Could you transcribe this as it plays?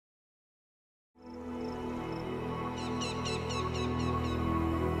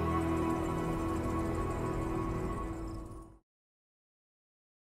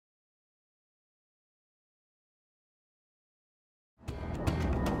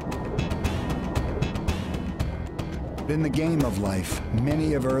In the game of life,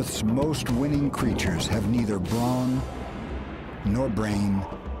 many of Earth's most winning creatures have neither brawn, nor brain,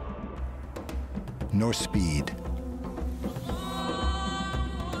 nor speed.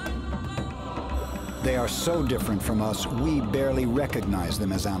 They are so different from us, we barely recognize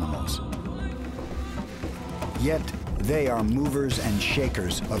them as animals. Yet, they are movers and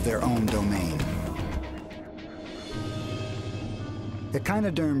shakers of their own domain.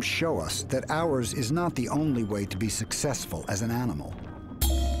 Echinoderms show us that ours is not the only way to be successful as an animal.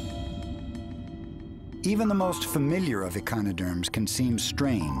 Even the most familiar of echinoderms can seem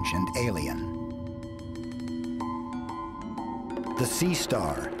strange and alien. The sea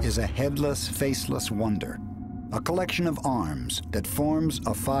star is a headless, faceless wonder, a collection of arms that forms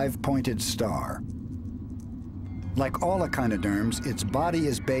a five-pointed star. Like all echinoderms, its body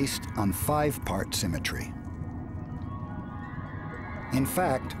is based on five-part symmetry. In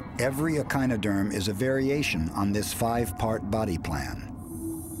fact, every echinoderm is a variation on this five-part body plan.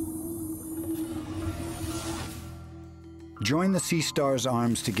 Join the sea star's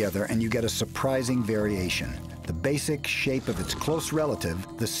arms together and you get a surprising variation, the basic shape of its close relative,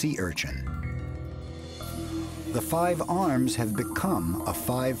 the sea urchin. The five arms have become a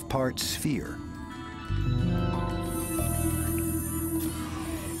five-part sphere.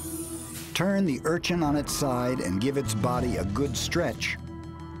 Turn the urchin on its side and give its body a good stretch,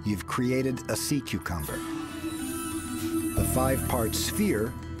 you've created a sea cucumber. The five-part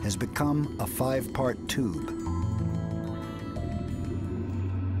sphere has become a five-part tube.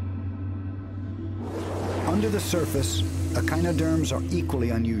 Under the surface, echinoderms are equally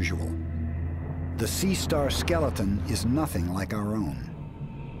unusual. The sea star skeleton is nothing like our own.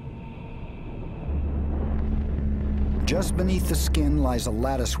 Just beneath the skin lies a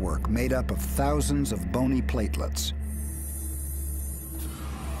latticework made up of thousands of bony platelets.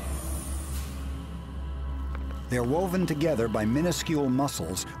 They're woven together by minuscule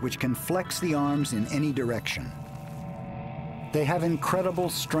muscles which can flex the arms in any direction. They have incredible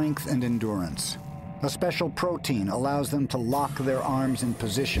strength and endurance. A special protein allows them to lock their arms in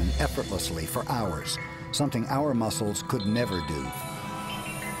position effortlessly for hours, something our muscles could never do.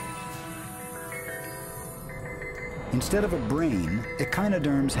 Instead of a brain,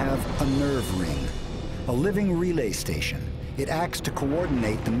 echinoderms have a nerve ring, a living relay station. It acts to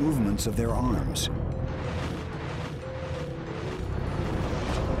coordinate the movements of their arms.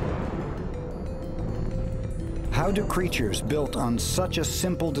 How do creatures built on such a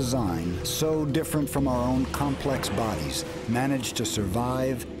simple design, so different from our own complex bodies, manage to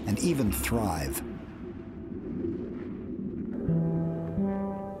survive and even thrive?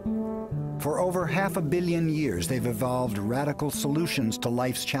 For over 500 million years, they've evolved radical solutions to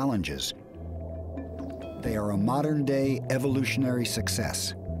life's challenges. They are a modern-day evolutionary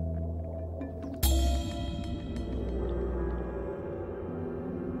success.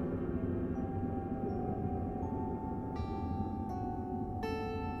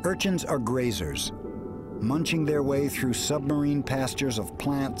 Urchins are grazers, munching their way through submarine pastures of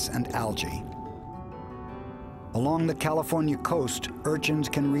plants and algae. Along the California coast, urchins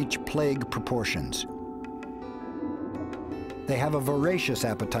can reach plague proportions. They have a voracious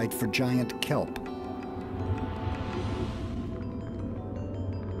appetite for giant kelp.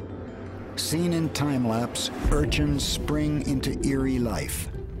 Seen in time-lapse, urchins spring into eerie life,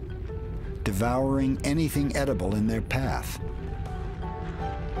 devouring anything edible in their path.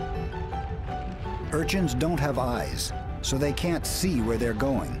 Urchins don't have eyes, so they can't see where they're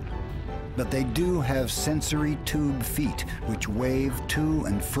going. But they do have sensory tube feet, which wave to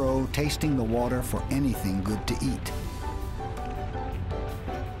and fro, tasting the water for anything good to eat.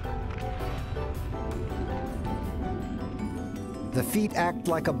 The feet act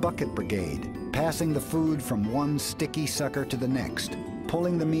like a bucket brigade, passing the food from one sticky sucker to the next,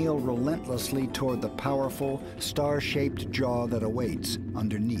 pulling the meal relentlessly toward the powerful, star-shaped jaw that awaits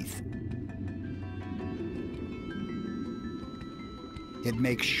underneath. It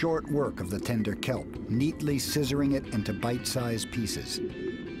makes short work of the tender kelp, neatly scissoring it into bite-sized pieces.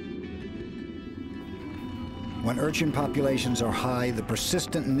 When urchin populations are high, the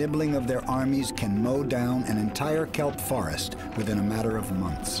persistent nibbling of their armies can mow down an entire kelp forest within a matter of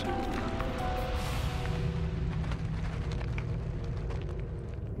months.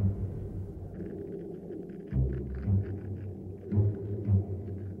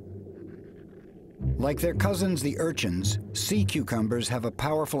 Like their cousins, the urchins, sea cucumbers have a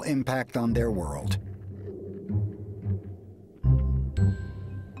powerful impact on their world.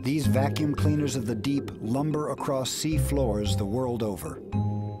 These vacuum cleaners of the deep lumber across sea floors the world over.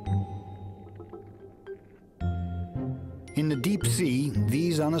 In the deep sea,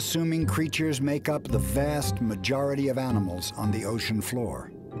 these unassuming creatures make up the vast majority of animals on the ocean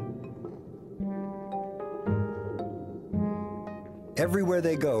floor. Everywhere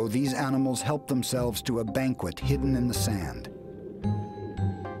they go, these animals help themselves to a banquet hidden in the sand.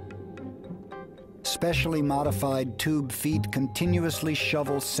 Specially modified tube feet continuously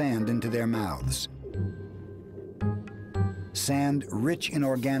shovel sand into their mouths. Sand rich in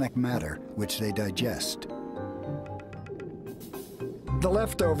organic matter, which they digest. The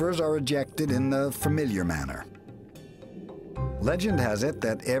leftovers are ejected in the familiar manner. Legend has it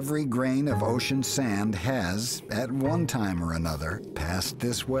that every grain of ocean sand has, at one time or another, passed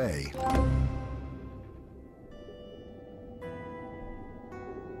this way.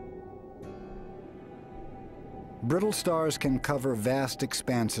 Brittle stars can cover vast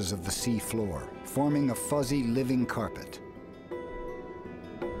expanses of the sea floor, forming a fuzzy living carpet.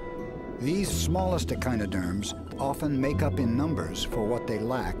 These smallest echinoderms often make up in numbers for what they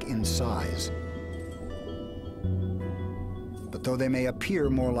lack in size. But though they may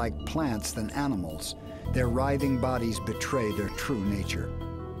appear more like plants than animals, their writhing bodies betray their true nature.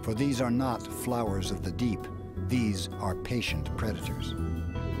 For these are not flowers of the deep. These are patient predators.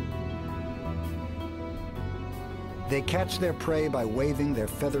 They catch their prey by waving their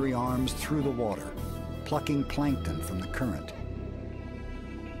feathery arms through the water, plucking plankton from the current.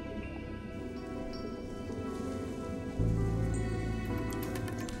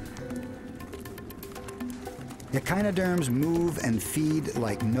 Echinoderms move and feed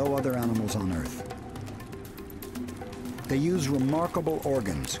like no other animals on Earth. They use remarkable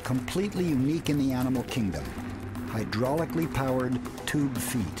organs, completely unique in the animal kingdom, hydraulically powered tube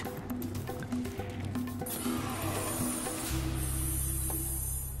feet.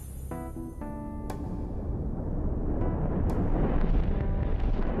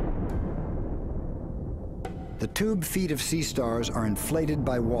 The tube feet of sea stars are inflated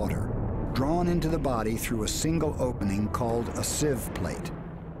by water, drawn into the body through a single opening called a sieve plate.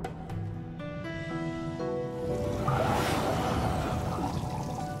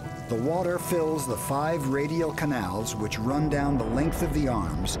 The water fills the 5 radial canals which run down the length of the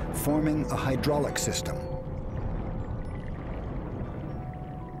arms, forming a hydraulic system.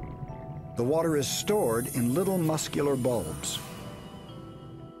 The water is stored in little muscular bulbs.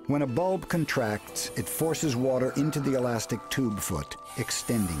 When a bulb contracts, it forces water into the elastic tube foot,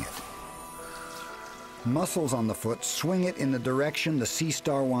 extending it. Muscles on the foot swing it in the direction the sea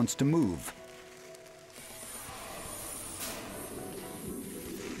star wants to move.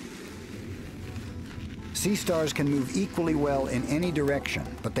 Sea stars can move equally well in any direction,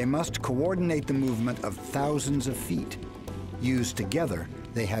 but they must coordinate the movement of thousands of feet. Used together,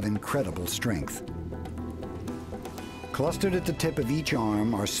 they have incredible strength. Clustered at the tip of each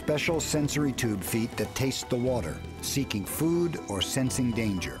arm are special sensory tube feet that taste the water, seeking food or sensing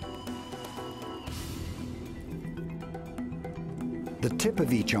danger. The tip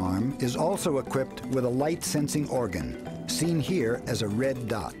of each arm is also equipped with a light-sensing organ, seen here as a red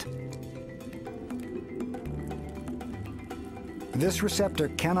dot. This receptor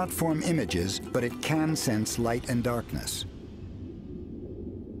cannot form images, but it can sense light and darkness.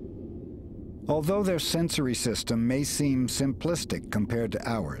 Although their sensory system may seem simplistic compared to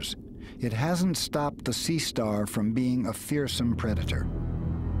ours, it hasn't stopped the sea star from being a fearsome predator.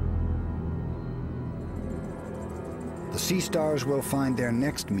 The sea stars will find their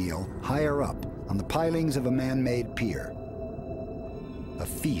next meal higher up on the pilings of a man-made pier, a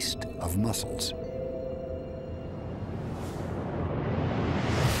feast of mussels.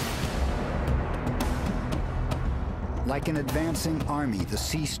 Like an advancing army, the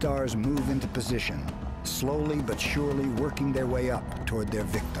sea stars move into position, slowly but surely working their way up toward their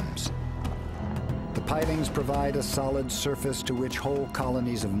victims. The pilings provide a solid surface to which whole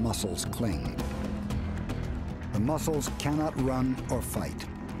colonies of mussels cling. The mussels cannot run or fight.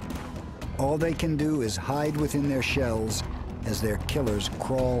 All they can do is hide within their shells as their killers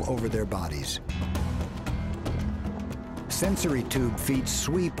crawl over their bodies. Sensory tube feet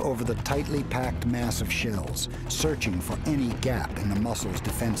sweep over the tightly packed mass of shells, searching for any gap in the mussel's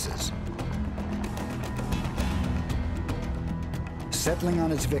defenses. Settling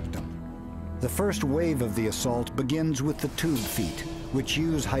on its victim, the first wave of the assault begins with the tube feet, which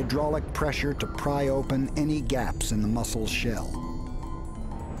use hydraulic pressure to pry open any gaps in the mussel's shell.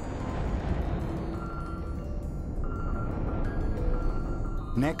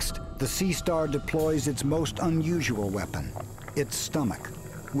 Next, the sea star deploys its most unusual weapon, its stomach,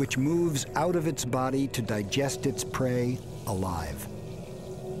 which moves out of its body to digest its prey alive.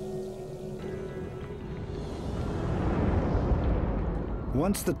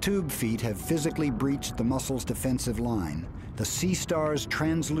 Once the tube feet have physically breached the muscle's defensive line, the sea star's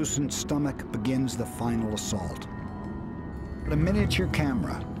translucent stomach begins the final assault. A miniature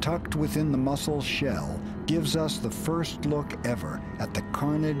camera tucked within the mussel's shell gives us the first look ever at the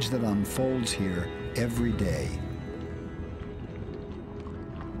carnage that unfolds here every day.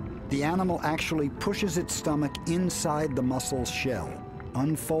 The animal actually pushes its stomach inside the mussel's shell,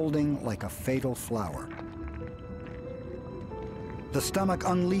 unfolding like a fatal flower. The stomach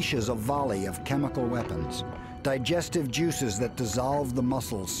unleashes a volley of chemical weapons, digestive juices that dissolve the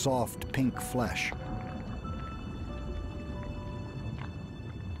mussel's soft pink flesh.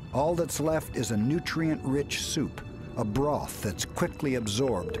 All that's left is a nutrient-rich soup, a broth that's quickly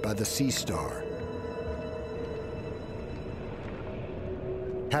absorbed by the sea star.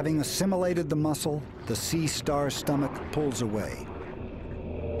 Having assimilated the mussel, the sea star's stomach pulls away,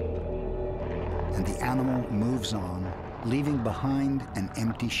 and the animal moves on, leaving behind an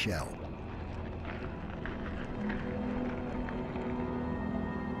empty shell.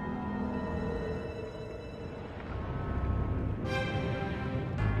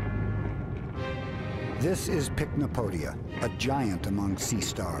 This is Pycnopodia, a giant among sea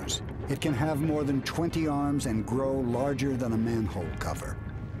stars. It can have more than 20 arms and grow larger than a manhole cover.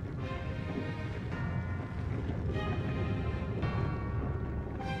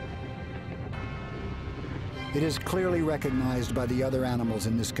 It is clearly recognized by the other animals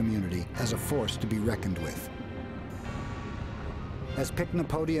in this community as a force to be reckoned with. As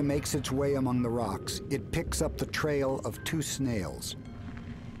Pycnopodia makes its way among the rocks, it picks up the trail of two snails.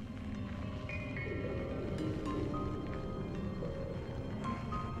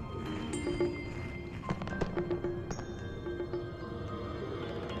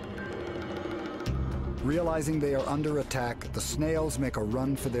 Realizing they are under attack, the snails make a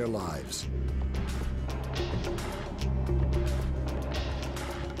run for their lives.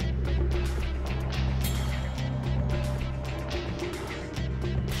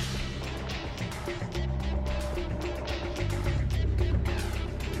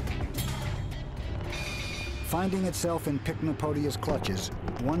 Finding itself in Pycnopodia's clutches,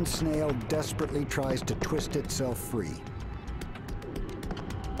 one snail desperately tries to twist itself free.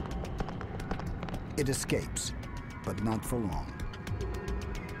 It escapes, but not for long.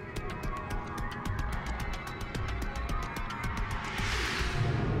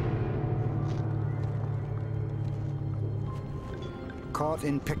 Caught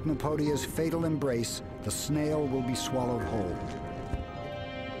in Pycnopodia's fatal embrace, the snail will be swallowed whole.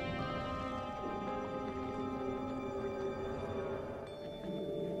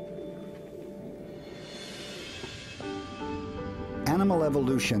 Animal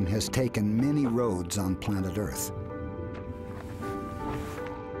evolution has taken many roads on planet Earth.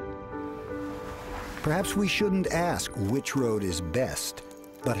 Perhaps we shouldn't ask which road is best,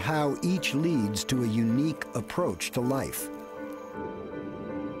 but how each leads to a unique approach to life.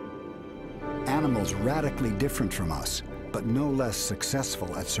 Animals radically different from us, but no less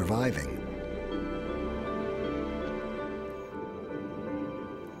successful at surviving.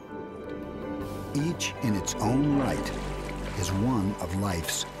 Each in its own right is one of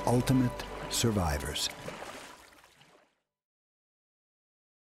life's ultimate survivors.